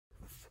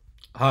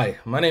Hi,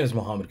 my name is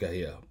Mohammed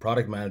Kahia,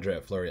 Product Manager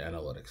at Flurry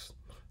Analytics.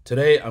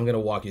 Today, I'm going to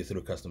walk you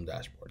through custom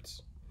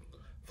dashboards.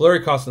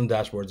 Flurry custom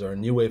dashboards are a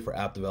new way for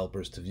app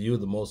developers to view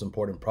the most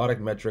important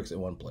product metrics in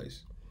one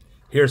place.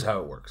 Here's how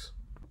it works.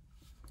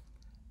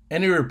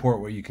 Any report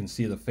where you can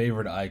see the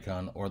favorite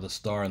icon or the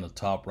star in the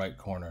top right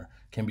corner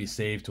can be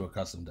saved to a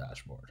custom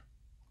dashboard.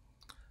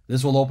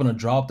 This will open a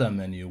drop-down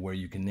menu where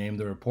you can name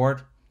the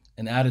report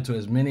and add it to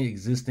as many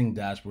existing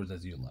dashboards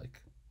as you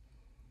like.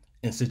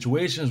 In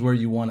situations where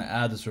you want to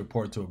add this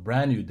report to a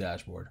brand new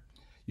dashboard,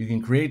 you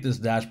can create this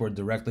dashboard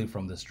directly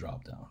from this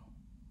dropdown.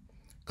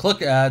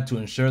 Click Add to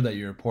ensure that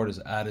your report is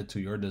added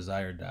to your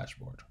desired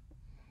dashboard.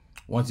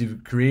 Once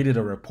you've created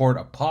a report,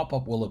 a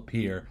pop-up will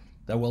appear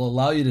that will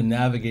allow you to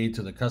navigate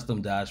to the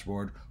custom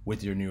dashboard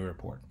with your new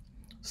report.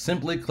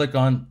 Simply click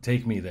on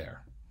Take Me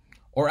There,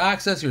 or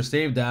access your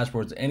saved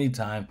dashboards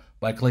anytime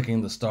by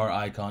clicking the star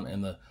icon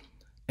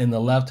in the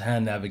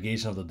left-hand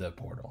navigation of the dev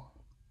portal.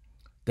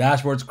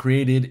 Dashboards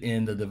created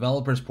in the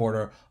developer's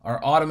portal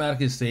are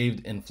automatically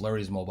saved in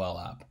Flurry's mobile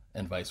app,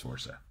 and vice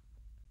versa.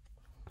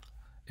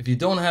 If you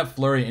don't have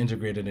Flurry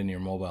integrated in your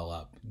mobile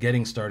app,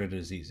 getting started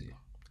is easy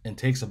and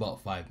takes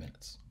about 5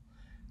 minutes.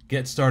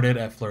 Get started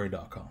at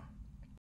flurry.com.